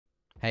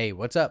Hey,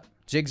 what's up?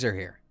 Jigxor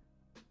here.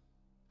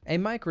 A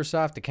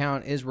Microsoft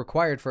account is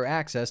required for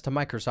access to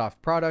Microsoft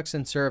products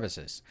and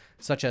services,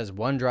 such as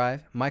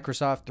OneDrive,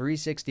 Microsoft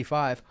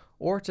 365,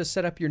 or to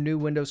set up your new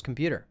Windows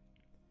computer.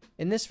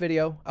 In this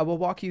video, I will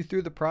walk you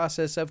through the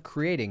process of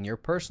creating your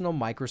personal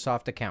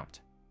Microsoft account.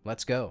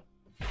 Let's go.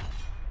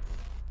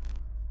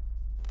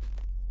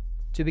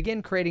 To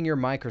begin creating your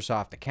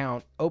Microsoft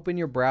account, open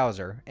your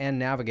browser and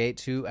navigate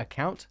to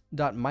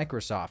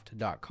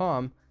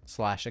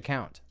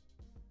account.microsoft.com/account.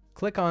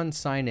 Click on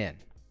Sign In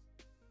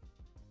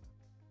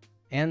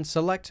and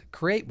select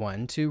Create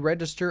One to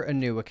register a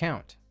new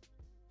account.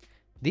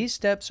 These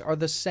steps are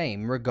the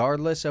same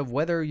regardless of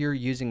whether you're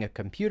using a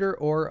computer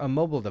or a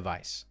mobile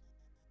device.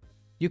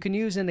 You can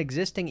use an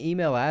existing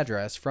email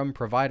address from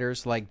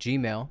providers like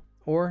Gmail,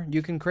 or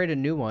you can create a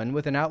new one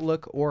with an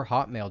Outlook or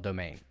Hotmail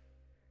domain.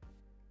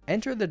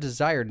 Enter the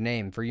desired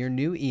name for your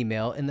new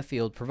email in the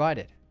field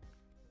provided.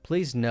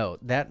 Please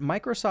note that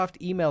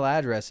Microsoft email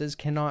addresses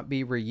cannot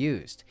be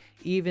reused,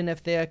 even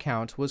if the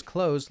account was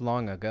closed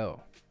long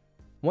ago.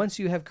 Once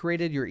you have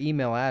created your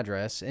email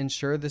address,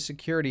 ensure the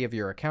security of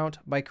your account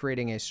by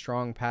creating a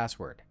strong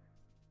password.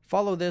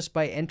 Follow this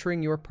by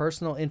entering your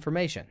personal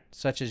information,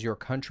 such as your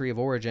country of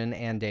origin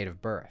and date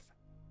of birth.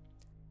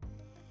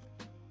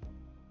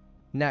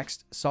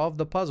 Next, solve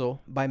the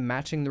puzzle by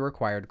matching the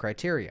required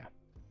criteria.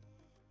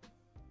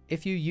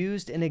 If you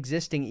used an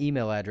existing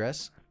email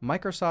address,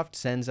 Microsoft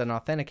sends an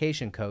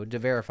authentication code to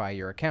verify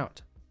your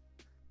account.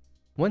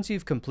 Once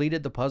you've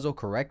completed the puzzle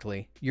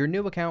correctly, your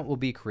new account will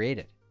be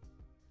created.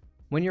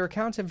 When your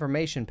account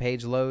information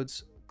page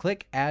loads,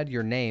 click Add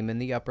Your Name in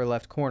the upper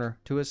left corner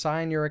to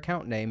assign your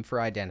account name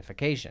for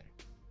identification.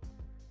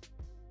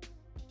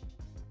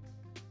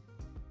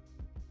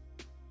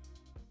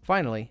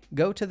 Finally,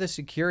 go to the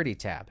Security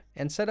tab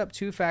and set up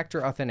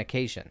two-factor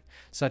authentication,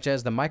 such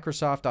as the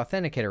Microsoft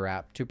Authenticator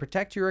app, to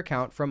protect your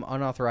account from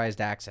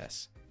unauthorized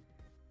access.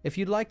 If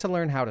you'd like to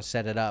learn how to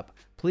set it up,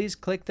 please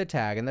click the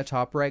tag in the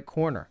top right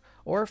corner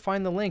or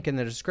find the link in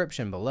the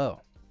description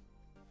below.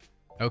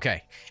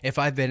 Okay, if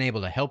I've been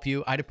able to help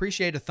you, I'd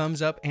appreciate a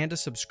thumbs up and a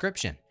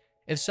subscription.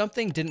 If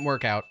something didn't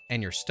work out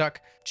and you're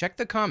stuck, check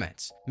the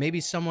comments.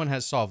 Maybe someone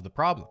has solved the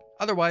problem.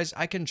 Otherwise,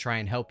 I can try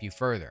and help you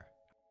further.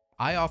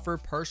 I offer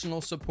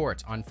personal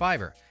support on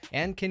Fiverr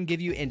and can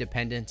give you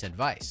independent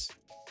advice.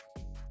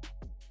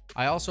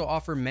 I also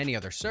offer many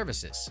other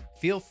services.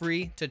 Feel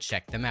free to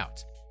check them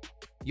out.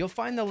 You'll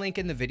find the link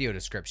in the video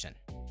description.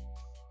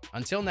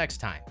 Until next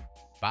time,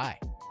 bye.